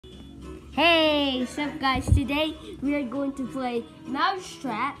Hey, what's up guys? Today we are going to play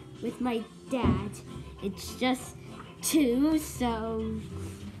Mousetrap with my dad. It's just 2, so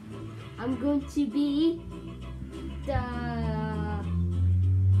I'm going to be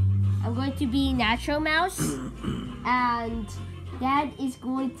Natural Mouse and Dad is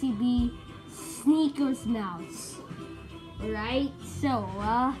going to be Sneakers Mouse. Alright, so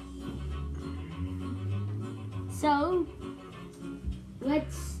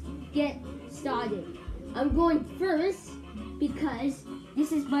let's get started. I'm going first because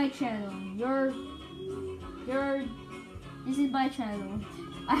this is my channel. This is my channel.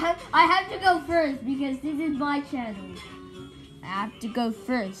 I have to go first because this is my channel. I have to go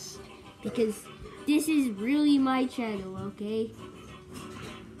first because this is really my channel, okay?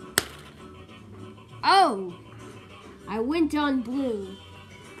 Oh! I went on blue.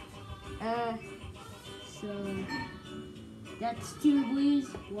 So that's 2 blues,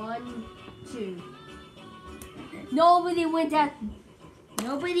 1, 2. Nobody went at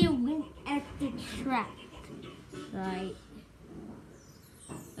the track. Right.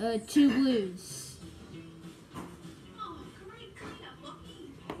 2 blues.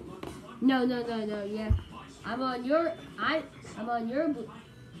 No, yeah. I'm on your blue.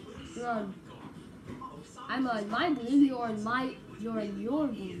 I'm on my blue, you're on your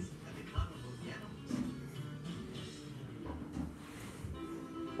blue.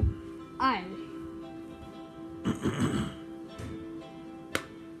 Alright.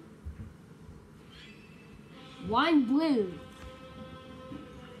 One blue.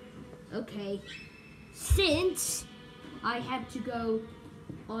 Okay. Since I have to go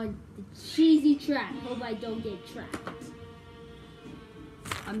on the cheesy track, hope I don't get trapped.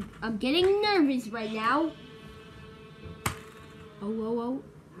 I'm getting nervous right now. Oh.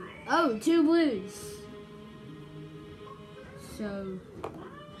 Oh, 2 blues. So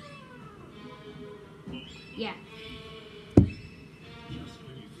yeah.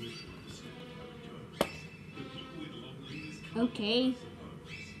 Okay.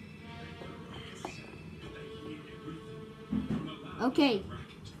 Okay.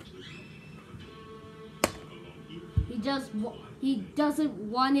 He doesn't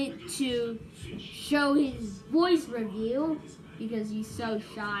want it to show his voice review because he's so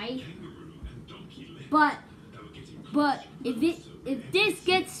shy. But if this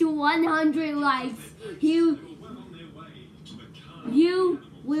gets to 100 likes, you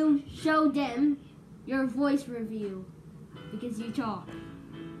will show them your voice review because you talk,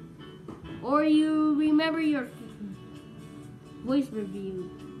 or you remember your voice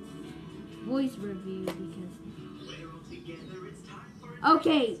review because.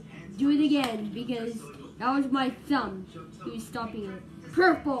 Okay, do it again because that was my thumb. He was stopping it.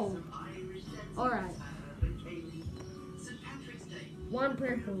 Purple. Alright. 1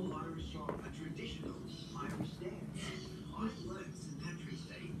 purple.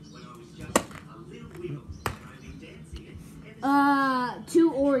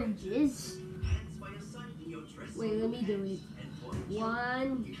 2 oranges. Wait, let me do it.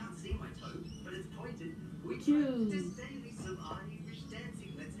 1, 2.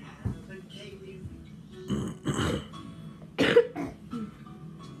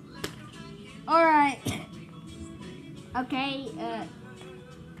 Alright. Okay,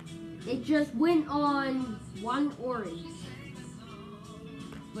 it just went on 1 orange.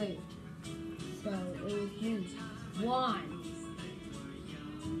 Wait. So it was 1.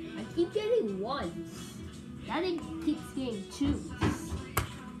 I keep getting 1s. Now it keeps getting 2s.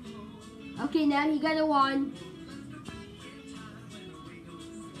 Okay, now he got a 1.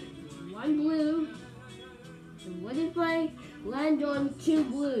 1 blue. And what if I land on 2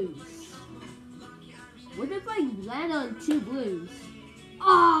 blues? What if I land on 2 blues?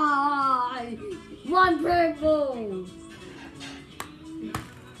 Ah, 1 purple.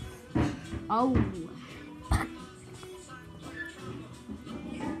 Oh.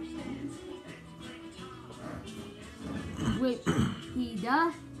 Wait, he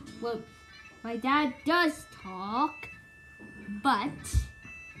does. Well, my dad does talk, but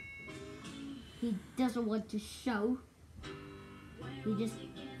he doesn't want to show.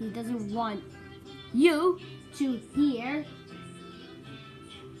 He doesn't want you to hear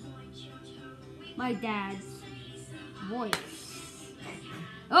my dad's voice.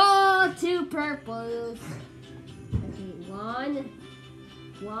 Oh, 2 purples. Okay,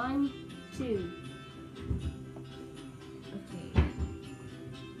 1, 2. Okay.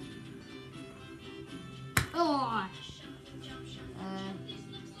 Oh,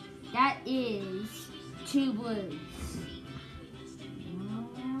 that is 2 blues.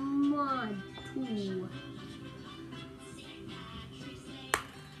 1, 2.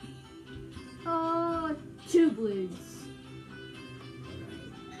 2 blues.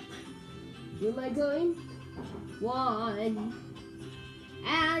 Where am I going? 1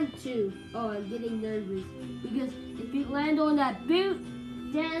 and 2. Oh, I'm getting nervous because if you land on that boot,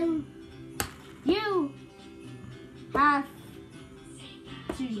 then you have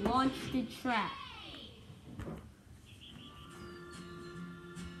to launch the trap.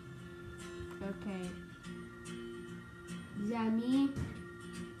 Okay. Is that me?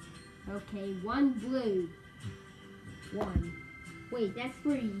 Okay, 1 blue. 1. Wait, that's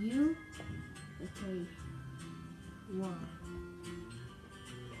for you? Okay. 1.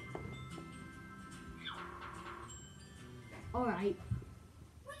 Alright.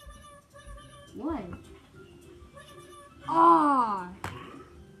 What? Ah!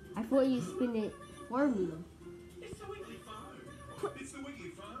 I thought you spin it for me. It's the Wiggly phone. It's the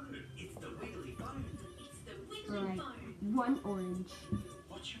Wiggly phone. It's the Wiggly phone. It's the Wiggly Alright. phone. 1 orange.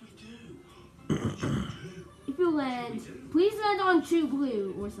 What should we do? What should we do? If you land, please land on 2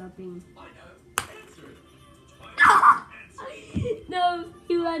 blue or something. I know. Answer it. I know. Answer it. No,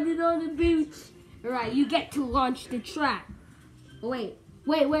 you landed on the boot. Alright, you get to launch the trap. Oh, wait.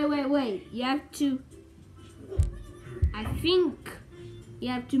 You have to... I think you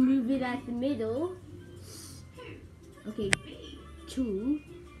have to move it at the middle. Okay. 2,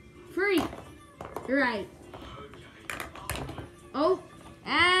 3. Right. Oh,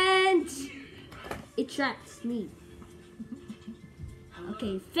 and it traps me.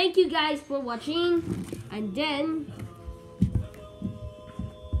 Okay, thank you guys for watching. And then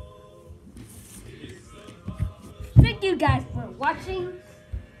thank you guys for watching.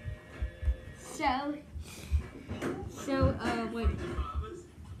 Wait.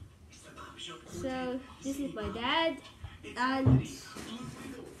 So this is my dad, and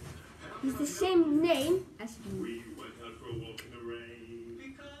he's the same name as me,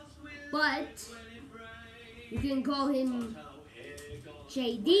 but you can call him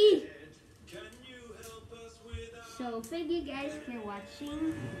JD. So thank you guys for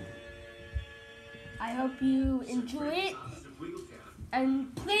watching. I hope you enjoy it,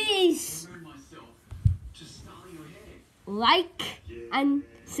 and please like and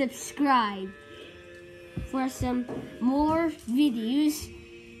subscribe for some more videos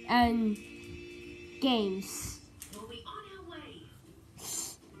and games. We'll be on our way.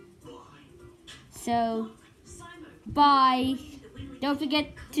 So, bye. Don't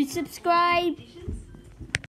forget to subscribe